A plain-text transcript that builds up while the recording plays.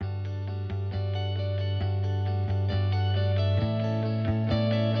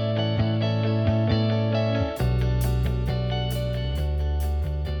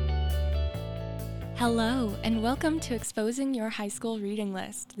Hello, and welcome to Exposing Your High School Reading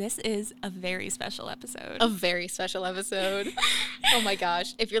List. This is a very special episode. A very special episode. Oh my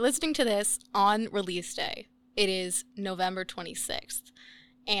gosh. If you're listening to this on release day, it is November 26th.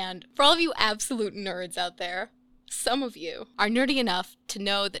 And for all of you absolute nerds out there, some of you are nerdy enough to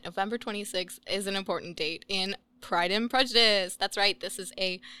know that November 26th is an important date in Pride and Prejudice. That's right. This is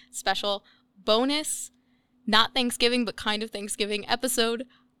a special bonus, not Thanksgiving, but kind of Thanksgiving episode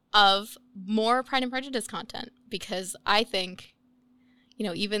of more Pride and Prejudice content, because I think,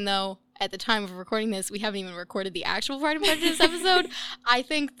 even though at the time of recording this, we haven't even recorded the actual Pride and Prejudice episode, I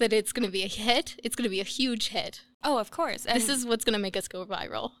think that it's going to be a hit. It's going to be a huge hit. Oh, of course. And this is what's going to make us go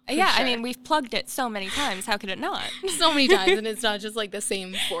viral. Yeah, sure. I mean, we've plugged it so many times. How could it not? So many times, and it's not just like the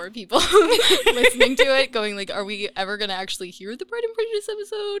same four people listening to it going like, are we ever going to actually hear the Pride and Prejudice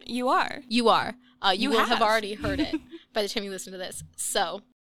episode? You are. You are. You will have have already heard it by the time you listen to this. So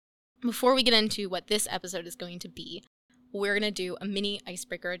before we get into what this episode is going to be, we're going to do a mini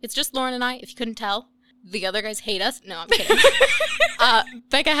icebreaker. It's just Lauren and I, if you couldn't tell. The other guys hate us. No, I'm kidding.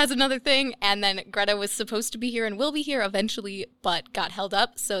 Becca has another thing, and then Greta was supposed to be here and will be here eventually, but got held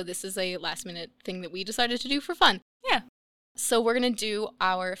up. So this is a last-minute thing that we decided to do for fun. Yeah. So we're going to do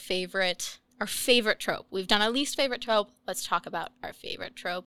our favorite trope. We've done our least favorite trope. Let's talk about our favorite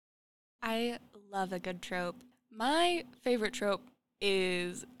trope. I love a good trope. My favorite trope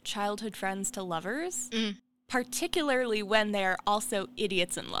is childhood friends to lovers, particularly when they're also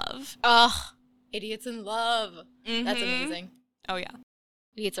idiots in love. Ugh, idiots in love. Mm-hmm. That's amazing. Oh, yeah.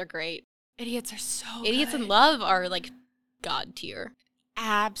 Idiots are great. Idiots are so Idiots good. in love are like God tier.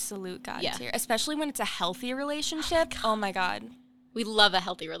 Absolute God tier. Especially when it's a healthy relationship. Oh my God. We love a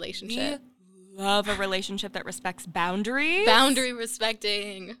healthy relationship. We love a relationship that respects boundaries. Boundary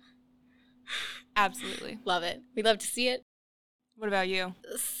respecting. Absolutely. Love it. We love to see it. What about you?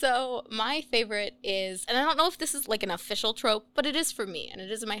 So my favorite is, and I don't know if this is like an official trope, but it is for me, and it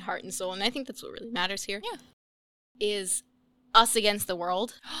is in my heart and soul, and I think that's what really matters here. Yeah. Is us against the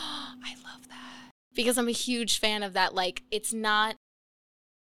world. I love that. Because I'm a huge fan of that. Like, it's not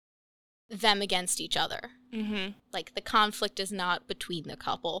them against each other. Mm-hmm. Like, the conflict is not between the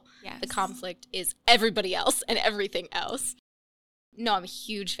couple. Yes. The conflict is everybody else and everything else. No, I'm a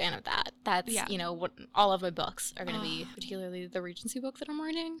huge fan of that. That's, what all of my books are going to be, particularly the Regency book that I'm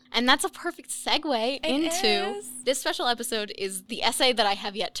writing. And that's a perfect segue into this special episode is the essay that I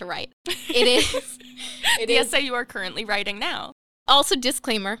have yet to write. It is. The essay you are currently writing now. Also,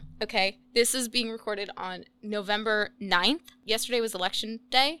 disclaimer, okay, this is being recorded on November 9th. Yesterday was election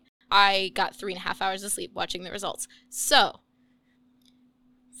day. I got 3.5 hours of sleep watching the results. So,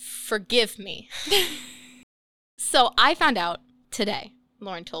 forgive me. So, I found out today,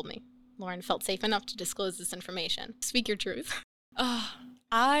 Lauren told me. Lauren felt safe enough to disclose this information. Speak your truth.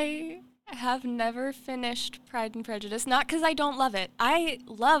 I have never finished Pride and Prejudice, not because I don't love it. I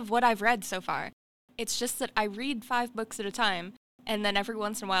love what I've read so far. It's just that I read 5 books at a time, and then every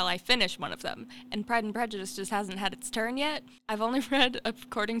once in a while I finish one of them. And Pride and Prejudice just hasn't had its turn yet. I've only read,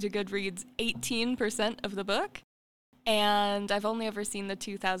 according to Goodreads, 18% of the book. And I've only ever seen the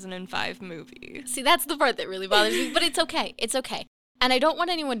 2005 movie. See, that's the part that really bothers me, but it's okay. It's okay. And I don't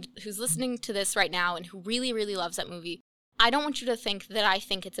want anyone who's listening to this right now and who really, really loves that movie, I don't want you to think that I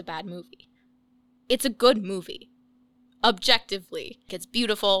think it's a bad movie. It's a good movie. Objectively. It's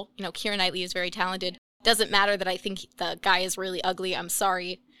beautiful. Keira Knightley is very talented. Doesn't matter that I think the guy is really ugly. I'm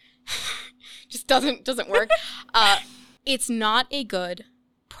sorry. Just doesn't work. It's not a good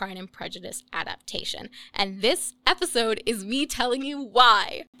Pride and Prejudice adaptation. And this episode is me telling you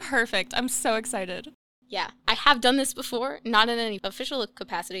why. Perfect. I'm so excited. Yeah, I have done this before, not in any official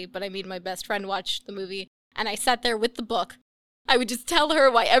capacity, but I made my best friend watch the movie, and I sat there with the book. I would just tell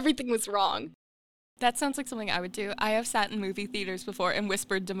her why everything was wrong. That sounds like something I would do. I have sat in movie theaters before and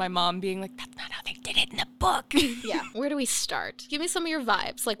whispered to my mom, being like, that's not how they did it in the book. Yeah, where do we start? Give me some of your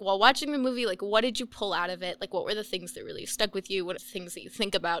vibes. Like, while watching the movie, like, what did you pull out of it? Like, what were the things that really stuck with you? What are the things that you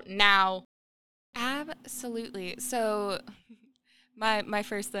think about now? Absolutely. So, my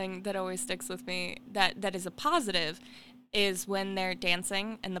first thing that always sticks with me that is a positive is when they're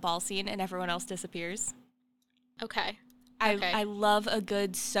dancing in the ball scene and everyone else disappears. Okay. I love a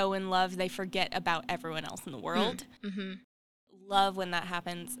good so in love they forget about everyone else in the world. Mm-hmm. Love when that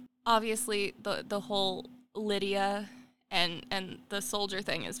happens. Obviously, the whole Lydia and the soldier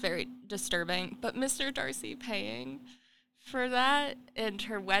thing is very disturbing, but Mr. Darcy paying for that and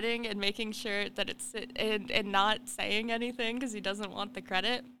her wedding and making sure that it's and not saying anything because he doesn't want the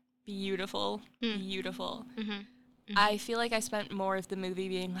credit, beautiful. Mm-hmm. Mm-hmm. I feel like I spent more of the movie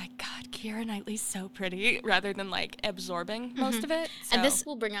being like, God, Keira Knightley's so pretty rather than like absorbing most of it. So. And this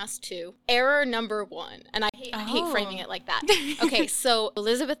will bring us to error number 1. And I hate framing it like that. Okay, so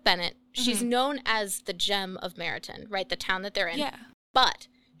Elizabeth Bennet, she's known as the gem of Meryton, right? The town that they're in. Yeah. But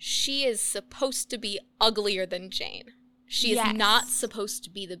she is supposed to be uglier than Jane. She is not supposed to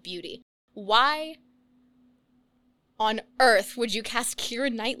be the beauty. Why on earth would you cast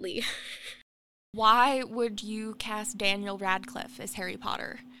Keira Knightley? Why would you cast Daniel Radcliffe as Harry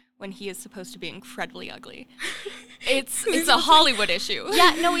Potter when he is supposed to be incredibly ugly? It's a Hollywood issue.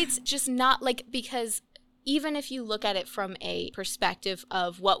 Yeah, no, it's just not, like, because even if you look at it from a perspective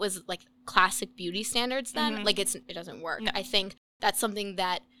of what was, like, classic beauty standards then, like, it doesn't work. No. I think that's something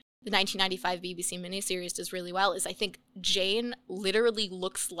that the 1995 BBC miniseries does really well, is I think Jane literally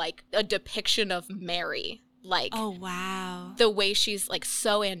looks like a depiction of Mary. Like, oh, wow. The way she's, like,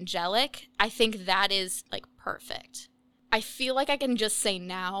 so angelic, I think that is, like, perfect. I feel like I can just say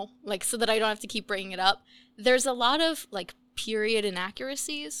now, like, so that I don't have to keep bringing it up, there's a lot of, like, period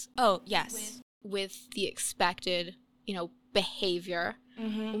inaccuracies. Oh, yes. With the expected, behavior.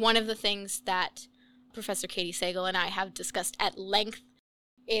 One of the things that Professor Katie Sagal and I have discussed at length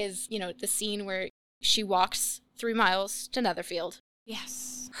is, the scene where she walks 3 miles to Netherfield.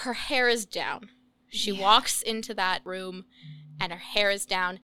 Yes. Her hair is down. She walks into that room and her hair is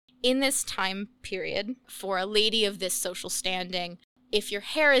down. In this time period, for a lady of this social standing, if your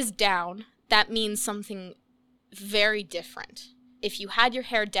hair is down, that means something very different. If you had your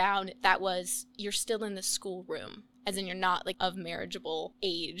hair down, that was, you're still in the schoolroom, as in you're not, like, of marriageable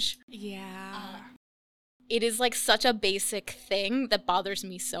age. Yeah. It is, like, such a basic thing that bothers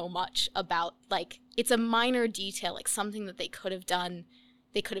me so much about, like, it's a minor detail, like, something that they could have done.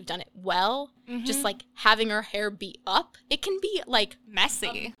 They could have done it well. Just, like, having her hair be up. It can be, like,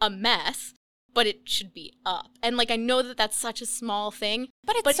 messy. A mess, but it should be up. And, like, I know that that's such a small thing.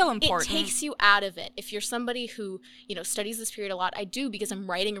 But it's so important. It takes you out of it. If you're somebody who, studies this period a lot, I do, because I'm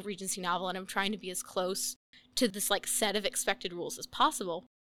writing a Regency novel and I'm trying to be as close to this, like, set of expected rules as possible.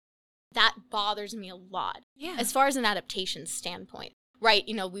 That bothers me a lot. Yeah. As far as an adaptation standpoint, right?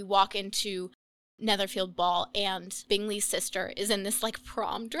 We walk into Netherfield Ball and Bingley's sister is in this, like,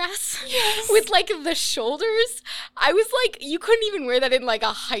 prom dress with, like, the shoulders. I was like, you couldn't even wear that in, like,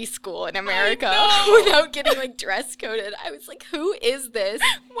 a high school in America without getting, like, dress coded. I was like, who is this?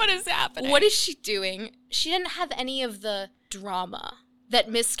 What is happening? What is she doing? She didn't have any of the drama that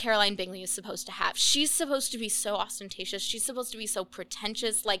Miss Caroline Bingley is supposed to have. She's supposed to be so ostentatious. She's supposed to be so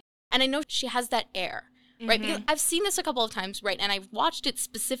pretentious. Like, and I know she has that air, right? Because I've seen this a couple of times, right? And I've watched it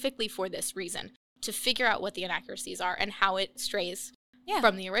specifically for this reason, to figure out what the inaccuracies are and how it strays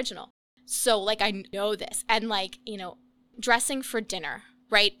from the original. So, like, I know this. And, like, dressing for dinner,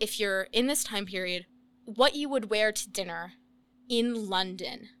 right? If you're in this time period, what you would wear to dinner in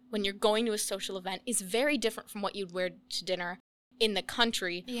London when you're going to a social event is very different from what you'd wear to dinner in the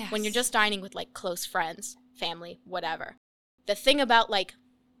country when you're just dining with, like, close friends, family, whatever. The thing about, like,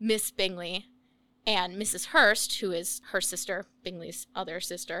 Miss Bingley and Mrs. Hurst, who is her sister, Bingley's other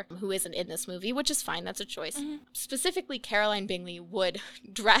sister, who isn't in this movie, which is fine, that's a choice. Specifically, Caroline Bingley would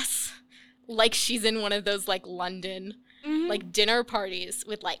dress like she's in one of those, like, London, like, dinner parties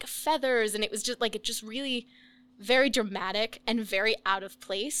with, like, feathers, and it was just, like, it just really very dramatic and very out of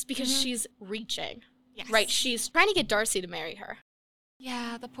place because she's reaching, right? She's trying to get Darcy to marry her.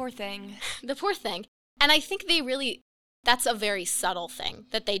 Yeah, the poor thing. The poor thing. And I think they really... That's a very subtle thing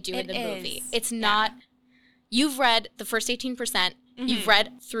that they do in the movie. It's not... You've read the first 18%. You've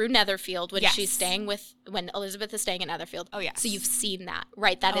read through Netherfield when she's staying with... When Elizabeth is staying in Netherfield. Oh, yes. So you've seen that,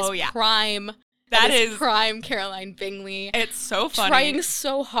 right? That is prime... That is prime Caroline Bingley. It's so funny. Trying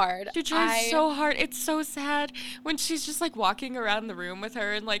so hard. She tries so hard. It's so sad when she's just, like, walking around the room with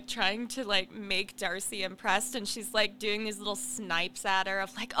her and, like, trying to, like, make Darcy impressed. And she's, like, doing these little snipes at her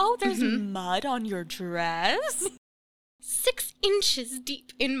of, like, oh, there's mud on your dress. 6 inches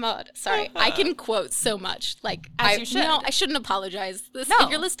deep in mud. Sorry, I can quote so much. Like, as you should. No, I shouldn't apologize. No. If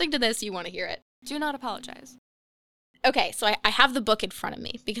you're listening to this, you want to hear it. Do not apologize. Okay, so I have the book in front of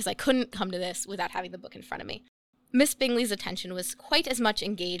me because I couldn't come to this without having the book in front of me. Miss Bingley's attention was quite as much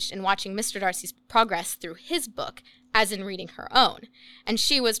engaged in watching Mr. Darcy's progress through his book as in reading her own, and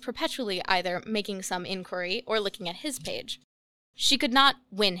she was perpetually either making some inquiry or looking at his page. She could not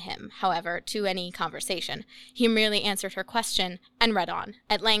win him, however, to any conversation. He merely answered her question and read on,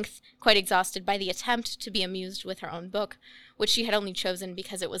 at length, quite exhausted by the attempt to be amused with her own book, which she had only chosen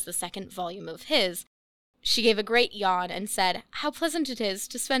because it was the second volume of his. She gave a great yawn and said, "How pleasant it is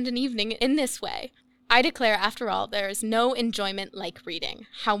to spend an evening in this way. I declare, after all, there is no enjoyment like reading.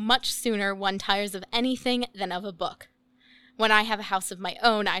 How much sooner one tires of anything than of a book. When I have a house of my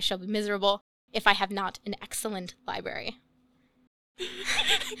own, I shall be miserable if I have not an excellent library.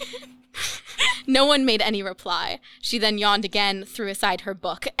 No one made any reply. She then yawned again, threw aside her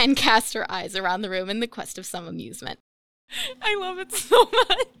book, and cast her eyes around the room in the quest of some amusement. I love it so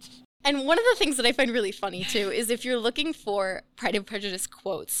much. And one of the things that I find really funny, too, is if you're looking for Pride and Prejudice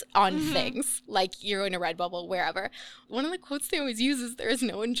quotes on things, like you're in a Redbubble, wherever, one of the quotes they always use is, there is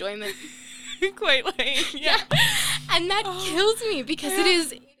no enjoyment. Quite lame, yeah. And that kills me, because it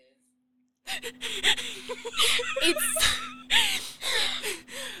is... It's...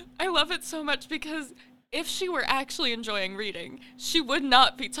 I love it so much because if she were actually enjoying reading, she would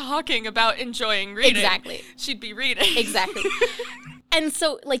not be talking about enjoying reading. Exactly. She'd be reading. Exactly. And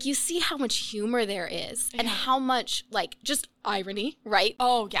so, like, you see how much humor there is and how much, like, just irony, right?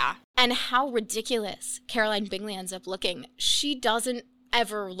 Oh, yeah. And how ridiculous Caroline Bingley ends up looking. She doesn't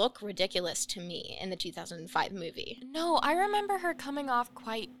ever look ridiculous to me in the 2005 movie. No, I remember her coming off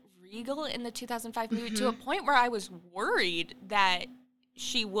quite regal in the 2005 movie to a point where I was worried that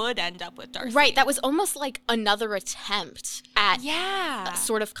she would end up with Darcy. Right, that was almost like another attempt at a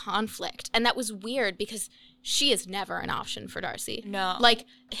sort of conflict. And that was weird because she is never an option for Darcy. No. Like,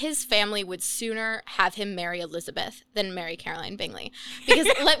 his family would sooner have him marry Elizabeth than marry Caroline Bingley. Because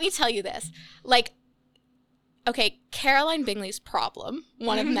let me tell you this, like, okay, Caroline Bingley's problem,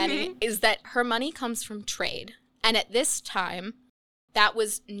 one of many, is that her money comes from trade. And at this time, that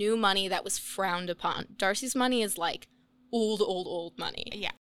was new money that was frowned upon. Darcy's money is like old money.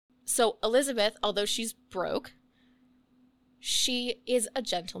 Yeah. So Elizabeth, although she's broke, she is a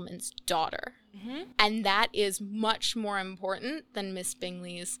gentleman's daughter. And that is much more important than Miss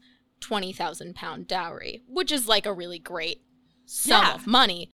Bingley's £20,000 dowry, which is like a really great sum of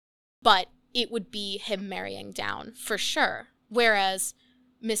money, but it would be him marrying down for sure. Whereas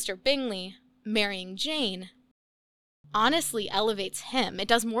Mr. Bingley marrying Jane honestly elevates him. It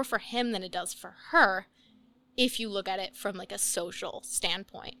does more for him than it does for her, if you look at it from like a social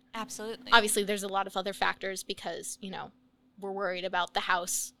standpoint. Absolutely. Obviously, there's a lot of other factors because, you know, we're worried about the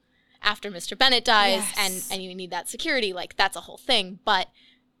house after Mr. Bennet dies and you need that security. Like, that's a whole thing. But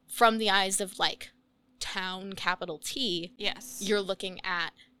from the eyes of like town capital T, you're looking at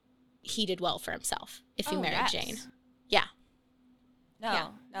he did well for himself if he married Jane. Yeah.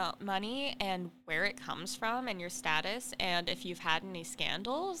 No. Money and where it comes from and your status and if you've had any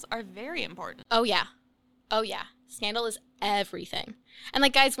scandals are very important. Oh, yeah. Scandal is everything. And,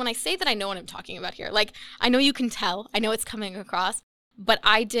 like, guys, when I say that I know what I'm talking about here, like, I know you can tell. I know it's coming across. But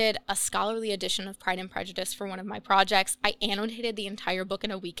I did a scholarly edition of Pride and Prejudice for one of my projects. I annotated the entire book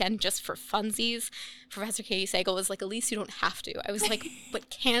in a weekend just for funsies. Professor Katie Sagal was like, Elise, you don't have to. I was like, but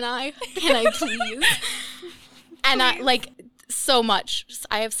can I? Can I please? And I, like, so much.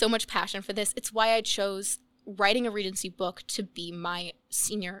 I have so much passion for this. It's why I chose writing a Regency book to be my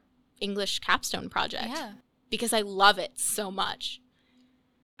senior English capstone project. Yeah. Because I love it so much.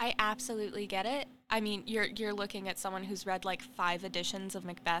 I absolutely get it. I mean, you're looking at someone who's read like 5 editions of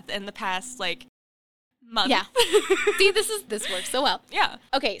Macbeth in the past like month. Yeah. See, this works so well. Yeah.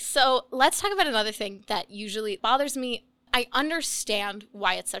 Okay, so let's talk about another thing that usually bothers me. I understand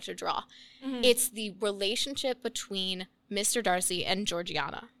why it's such a draw. It's the relationship between Mr. Darcy and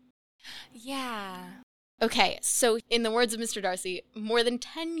Georgiana. Yeah. Okay, so in the words of Mr. Darcy, more than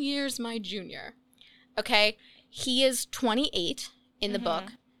 10 years my junior. Okay, he is 28 in the book.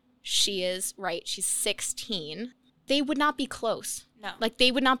 She is, right, she's 16. They would not be close. No. Like,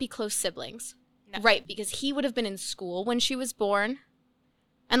 they would not be close siblings. No. Right, because he would have been in school when she was born.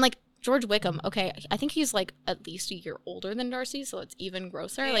 And, like, George Wickham, okay, I think he's, like, at least a year older than Darcy, so it's even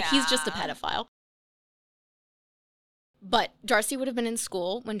grosser. Yeah. Like, he's just a pedophile. But Darcy would have been in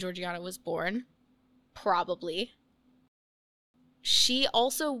school when Georgiana was born. Probably. She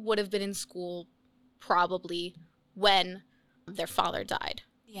also would have been in school probably when their father died.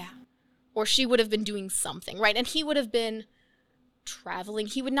 Yeah. Or she would have been doing something, right? And he would have been traveling.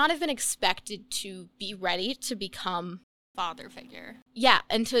 He would not have been expected to be ready to become... father figure. Yeah,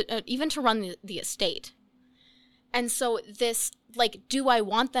 and to even to run the estate. And so this, like, do I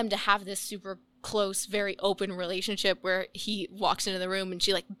want them to have this super close, very open relationship where he walks into the room and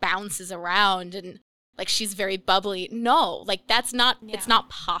she, like, bounces around and, like, she's very bubbly? No, like, that's not, it's not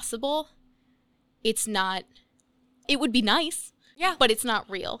possible. It's not, it would be nice. Yeah. But it's not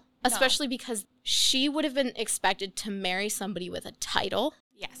real. Especially because she would have been expected to marry somebody with a title.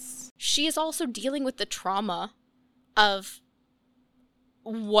 Yes. She is also dealing with the trauma of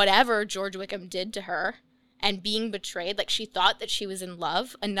whatever George Wickham did to her and being betrayed. Like, she thought that she was in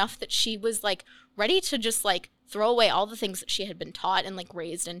love enough that she was, like, ready to just, like, throw away all the things that she had been taught and, like,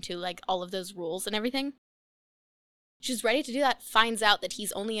 raised into, like, all of those rules and everything. She's ready to do that, finds out that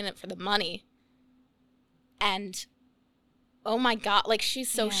he's only in it for the money. And, oh my God, like, she's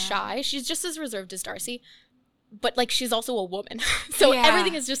so shy. She's just as reserved as Darcy. But, like, she's also a woman. So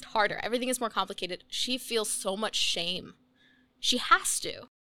everything is just harder. Everything is more complicated. She feels so much shame. She has to.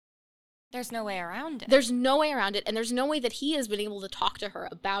 There's no way around it. There's no way around it. And there's no way that he has been able to talk to her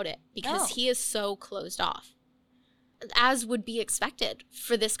about it because he is so closed off. As would be expected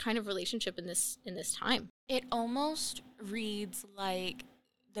for this kind of relationship in this time. It almost reads like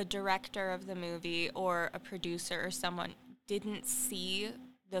the director of the movie or a producer or someone didn't see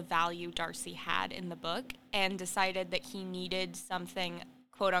the value Darcy had in the book and decided that he needed something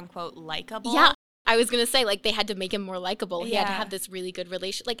quote-unquote likable. Yeah, I was going to say, like, they had to make him more likable. He had to have this really good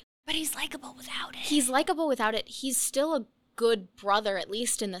relation. Like, but he's likable without it. He's likable without it. He's still a good brother, at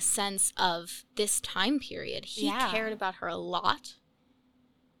least in the sense of this time period. He cared about her a lot.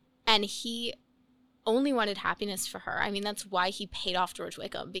 And he only wanted happiness for her. I mean, that's why he paid off George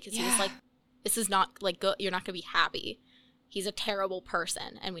Wickham, because he was like, this is not, like, good. You're not going to be happy. He's a terrible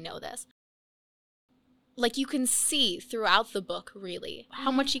person, and we know this. Like, you can see throughout the book, really,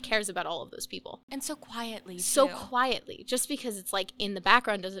 how much he cares about all of those people. And so quietly, too. So quietly. Just because it's, like, in the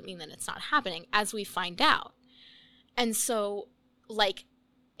background doesn't mean that it's not happening, as we find out. And so, like,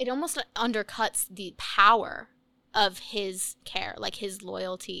 it almost undercuts the power of his care, like, his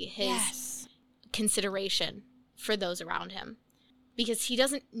loyalty, his consideration for those around him. Because he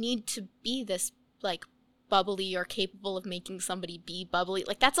doesn't need to be this, like, bubbly or capable of making somebody be bubbly.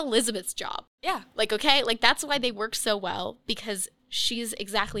 Like, that's Elizabeth's job. Yeah. Like, okay? Like, that's why they work so well, because she's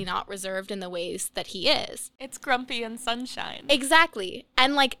exactly not reserved in the ways that he is. It's Grumpy and Sunshine. Exactly.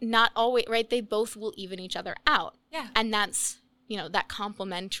 And, like, not always, right? They both will even each other out. Yeah. And that's, you know, that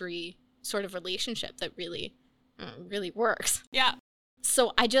complementary sort of relationship that really, really works. Yeah.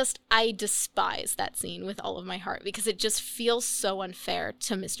 So I despise that scene with all of my heart because it just feels so unfair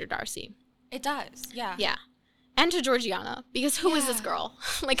to Mr. Darcy. It does, yeah. Yeah. And to Georgiana, because who is this girl?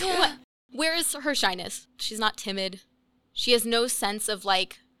 Like, what? Where is her shyness? She's not timid. She has no sense of,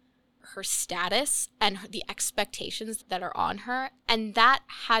 like, her status and the expectations that are on her. And that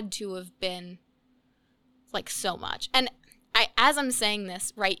had to have been, like, so much. And as I'm saying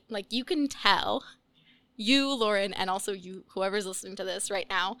this, right, like, you can tell, you, Lauren, and also you, whoever's listening to this right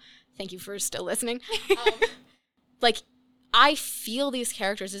now, thank you for still listening, like, I feel these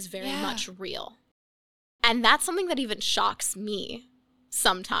characters as very much real. And that's something that even shocks me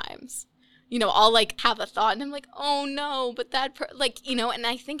sometimes. You know, I'll, like, have a thought and I'm like, oh no, but that, like, you know, and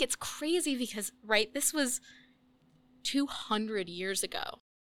I think it's crazy because, right, this was 200 years ago.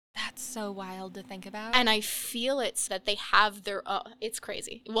 That's so wild to think about. And I feel it's that they have their, it's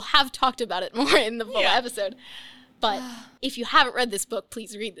crazy. We'll have talked about it more in the full episode. But if you haven't read this book,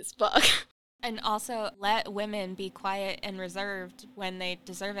 please read this book. And also let women be quiet and reserved when they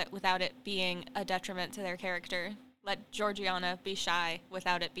deserve it without it being a detriment to their character. Let Georgiana be shy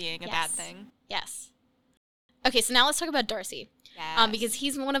without it being a bad thing. Yes. Okay, so now let's talk about Darcy. Yes. Because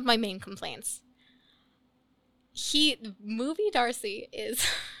he's one of my main complaints. Movie Darcy is...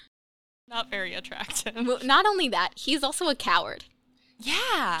 not very attractive. Not only that, he's also a coward.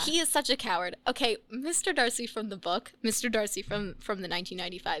 Yeah. He is such a coward. Okay, Mr. Darcy from the book, Mr. Darcy from the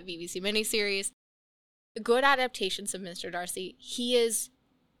 1995 BBC miniseries, good adaptations of Mr. Darcy. He is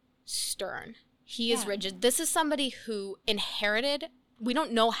stern. He is rigid. This is somebody who inherited, we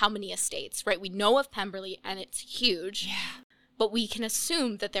don't know how many estates, right? We know of Pemberley, and it's huge. Yeah. But we can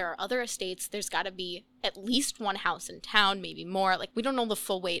assume that there are other estates. There's got to be at least one house in town, maybe more. Like, we don't know the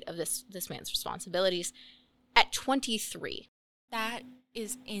full weight of this man's responsibilities. At 23. That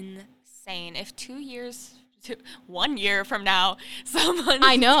is insane. If 1 year from now, someone...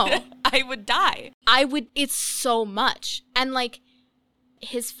 I know. I would die. It's so much. And, like,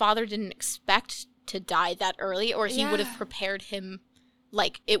 his father didn't expect to die that early, or he would have prepared him,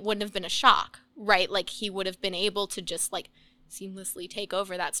 like, it wouldn't have been a shock, right? Like, he would have been able to just, like, seamlessly take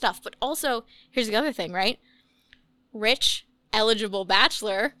over that stuff. But also, here's the other thing, right? Rich, eligible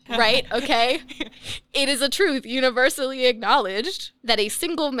bachelor, right? Okay. It is a truth universally acknowledged that a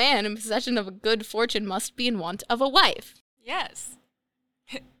single man in possession of a good fortune must be in want of a wife. Yes.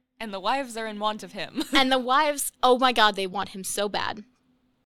 And the wives are in want of him. And the wives, oh my God, they want him so bad.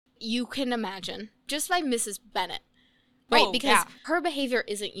 You can imagine, just by Mrs. Bennet, right? Because her behavior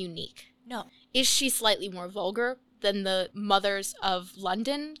isn't unique. No. Is she slightly more vulgar than the mothers of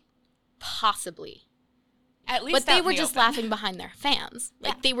London? Possibly. At least but they were just laughing behind their fans.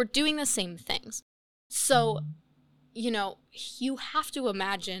 Like, they were doing the same things. So, you know, you have to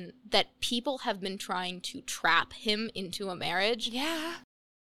imagine that people have been trying to trap him into a marriage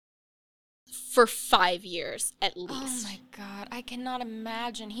for 5 years at least. Oh my God, I cannot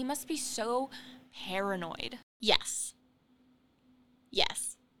imagine. He must be so paranoid. Yes.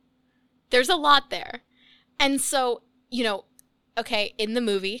 Yes. There's a lot there. And so, you know, okay, in the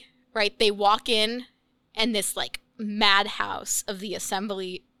movie, right, they walk in and this, like, madhouse of the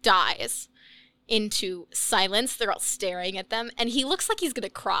assembly dies into silence. They're all staring at them, and he looks like he's gonna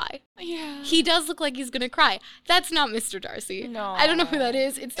cry. Yeah. He does look like he's gonna cry. That's not Mr. Darcy. No. I don't know who that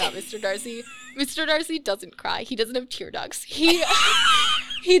is. It's not Mr. Darcy. Mr. Darcy doesn't cry. He doesn't have tear ducts.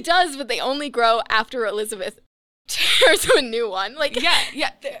 He does, but they only grow after Elizabeth tears him a new one. Like,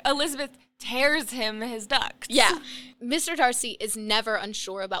 yeah. Elizabeth tears him his ducts. yeah. Mr. Darcy is never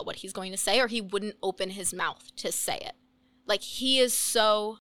unsure about what he's going to say, or he wouldn't open his mouth to say it. Like, he is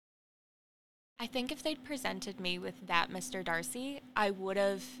so... I think if they'd presented me with that Mr. Darcy, I would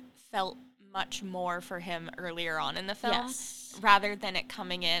have felt much more for him earlier on in the film, Yes. rather than it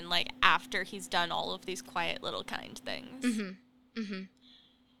coming in, like, after he's done all of these quiet little kind things. Mm-hmm. Mm-hmm.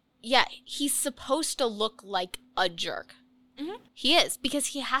 Yeah, he's supposed to look like a jerk. Mm-hmm. He is, because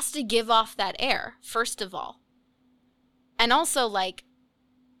he has to give off that air, first of all. And also, like,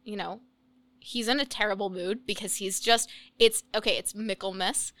 you know, he's in a terrible mood because he's just, it's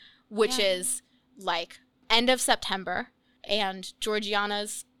Michaelmas, which is, like, end of September, and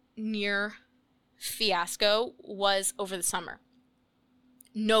Georgiana's near fiasco was over the summer.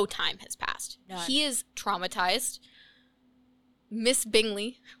 No time has passed. None. He is traumatized. Miss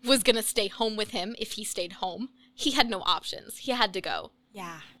Bingley was going to stay home with him if he stayed home. He had no options. He had to go.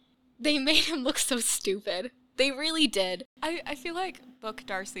 Yeah. They made him look so stupid. They really did. I feel like Book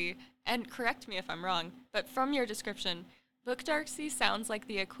Darcy, and correct me if I'm wrong, but from your description, Book Darcy sounds like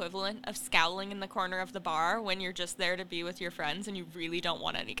the equivalent of scowling in the corner of the bar when you're just there to be with your friends and you really don't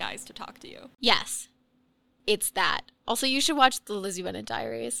want any guys to talk to you. Yes. It's that. Also, you should watch the Lizzie Bennet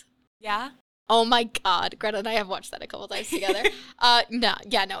Diaries. Yeah? Oh my God. Greta and I have watched that a couple times together. No,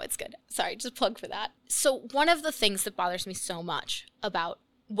 it's good. Sorry, just plug for that. So one of the things that bothers me so much about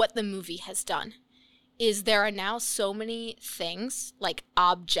what the movie has done is there are now so many things, like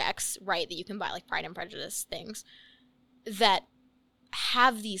objects, right, that you can buy, like Pride and Prejudice things, that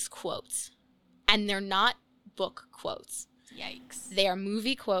have these quotes, and they're not book quotes. Yikes. They are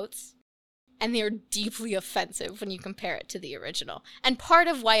movie quotes, and they are deeply offensive when you compare it to the original. And part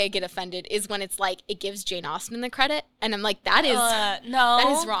of why I get offended is when it's like, it gives Jane Austen the credit, and I'm like, that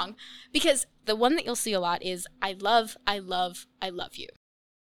is wrong. Because the one that you'll see a lot is, I love you.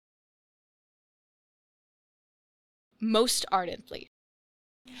 Most ardently.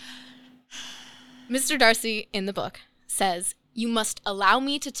 Mr. Darcy in the book says, "You must allow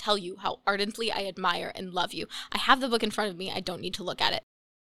me to tell you how ardently I admire and love you." I have the book in front of me. I don't need to look at it.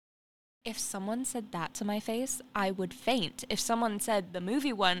 If someone said that to my face, I would faint. If someone said the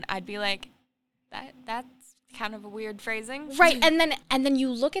movie one, I'd be like, that's kind of a weird phrasing. Right, and then you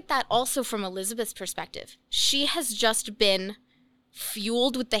look at that also from Elizabeth's perspective. She has just been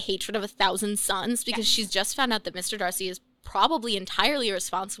fueled with the hatred of 1,000 suns because she's just found out that Mr. Darcy is probably entirely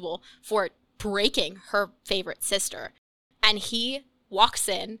responsible for breaking her favorite sister. And he walks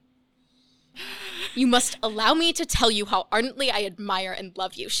in. "You must allow me to tell you how ardently I admire and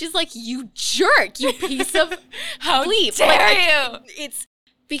love you." She's like, "You jerk, you piece of How bleep." dare you? It's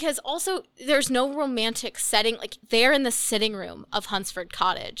because also there's no romantic setting. Like, they're in the sitting room of Hunsford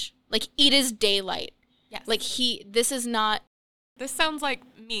Cottage. Like, it is daylight. Yes. Like, this is not. This sounds like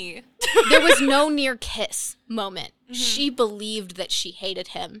me. There was no near kiss moment. Mm-hmm. She believed that she hated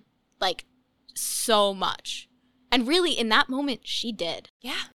him, like, so much. And really, in that moment, she did.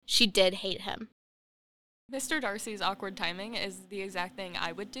 Yeah. She did hate him. Mr. Darcy's awkward timing is the exact thing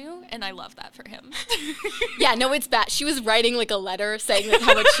I would do, and I love that for him. Yeah, no, it's bad. She was writing, like, a letter saying, like,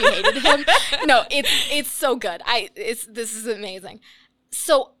 how much she hated him. No, it's so good. This is amazing.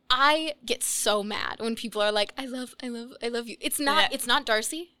 So I get so mad when people are like, I love you. It's not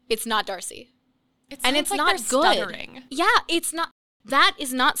Darcy. It's not Darcy. And it's like not they're good. Stuttering. Yeah, it's not. That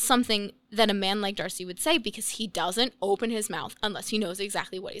is not something that a man like Darcy would say, because he doesn't open his mouth unless he knows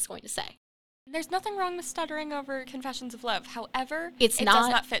exactly what he's going to say. There's nothing wrong with stuttering over Confessions of Love. However, it does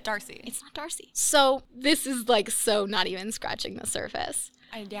not fit Darcy. It's not Darcy. So this is, like, so not even scratching the surface.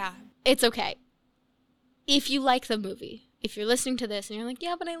 Yeah. It's okay. If you like the movie, if you're listening to this and you're like,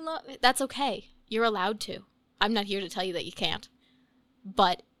 yeah, but I love it, that's okay. You're allowed to. I'm not here to tell you that you can't.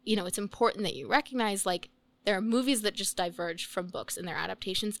 But, you know, it's important that you recognize, like, there are movies that just diverge from books in their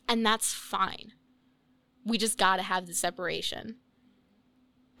adaptations, and that's fine. We just gotta have the separation.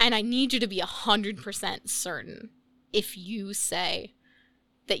 And I need you to be 100% certain if you say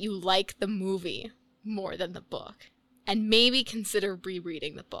that you like the movie more than the book. and maybe consider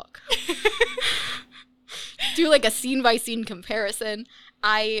rereading the book. Do like a scene-by-scene comparison.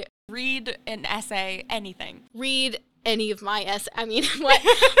 I read an essay, anything. Read any of my essays. I mean, what?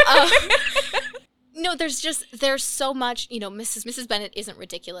 No, there's so much, Mrs. Bennet isn't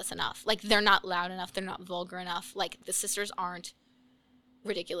ridiculous enough. Like, they're not loud enough. They're not vulgar enough. Like, the sisters aren't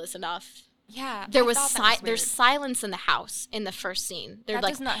ridiculous enough. Yeah. There's silence in the house in the first scene. That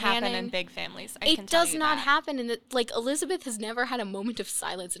does not happen in big families. It does not happen in Elizabeth has never had a moment of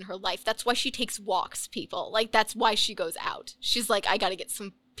silence in her life. That's why she takes walks, people. Like, that's why she goes out. She's like, I gotta get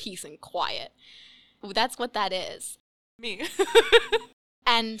some peace and quiet. That's what that is. Me.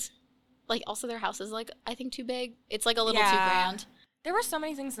 And, like, also their house is, like, I think too big. It's, like, a little too grand. There were so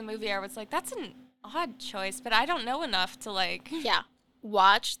many things in the movie I was like, that's an odd choice, but I don't know enough to, like... Yeah.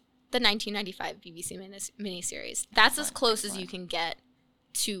 Watch the 1995 BBC miniseries. That's as close as you can get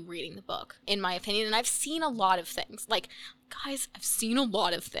to reading the book, in my opinion. And I've seen a lot of things. Like, guys, I've seen a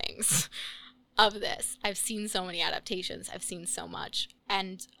lot of things of this. I've seen so many adaptations. I've seen so much.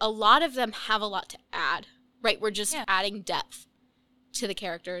 And a lot of them have a lot to add, right? We're just adding depth to the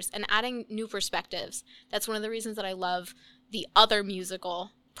characters and adding new perspectives. That's one of the reasons that I love the other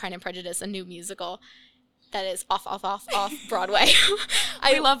musical, Pride and Prejudice, a new musical, that is off Broadway.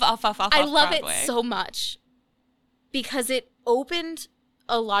 I love off Broadway. I love it so much because it opened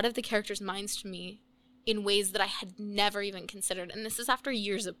a lot of the characters' minds to me in ways that I had never even considered. And this is after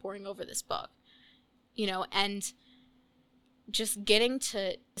years of poring over this book, and just getting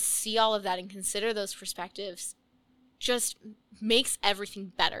to see all of that and consider those perspectives just makes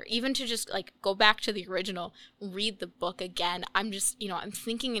everything better. Even to just, like, go back to the original, read the book again. I'm just, I'm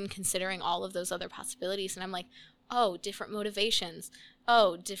thinking and considering all of those other possibilities. And I'm like, oh, different motivations.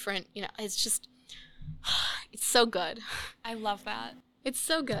 Oh, different, it's just, it's so good. I love that. It's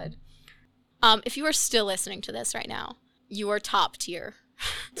so good. If you are still listening to this right now, you are top tier.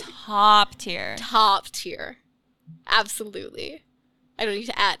 Top tier. Top tier. Absolutely. I don't need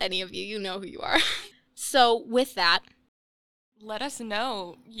to add any of you. You know who you are. So with that, let us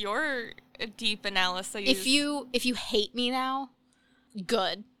know your deep analysis. If you hate me now,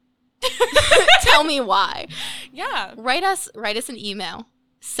 good. Tell me why. Yeah. Write us an email.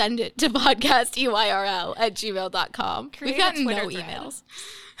 Send it to podcastuyrl@gmail.com. We've gotten no emails.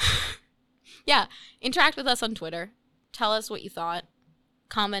 Yeah. Interact with us on Twitter. Tell us what you thought.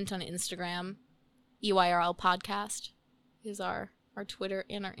 Comment on Instagram. EYRL Podcast is our Twitter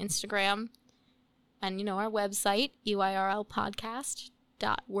and our Instagram. And, our website,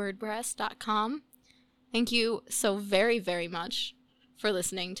 eyrlpodcast.wordpress.com. Thank you so very, very much for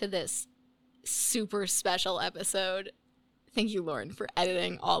listening to this super special episode. Thank you, Lauren, for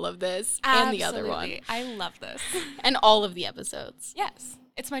editing all of this and the other one. I love this. And all of the episodes. Yes,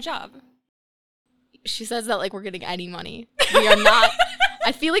 it's my job. She says that like we're getting any money. We are not.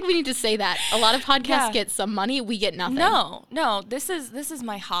 I feel like we need to say that. A lot of podcasts get some money. We get nothing. No. This is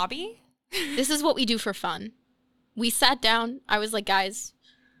my hobby. This is what we do for fun. We sat down. I was like, guys,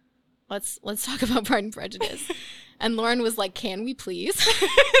 let's talk about Pride and Prejudice. And Lauren was like, can we please?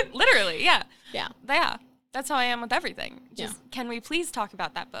 Literally, yeah. Yeah. That's how I am with everything. Just, can we please talk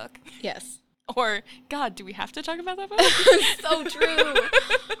about that book? Yes. Or, God, do we have to talk about that book? So true.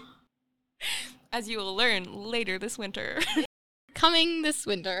 As you will learn later this winter. Coming this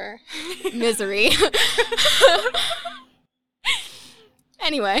winter. Misery.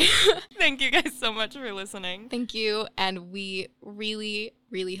 Anyway. Thank you guys so much for listening. Thank you. And we really,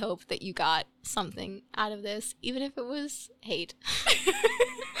 really hope that you got something out of this, even if it was hate.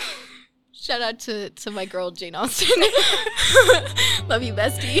 Shout out to my girl, Jane Austen. Love you,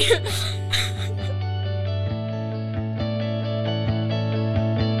 bestie.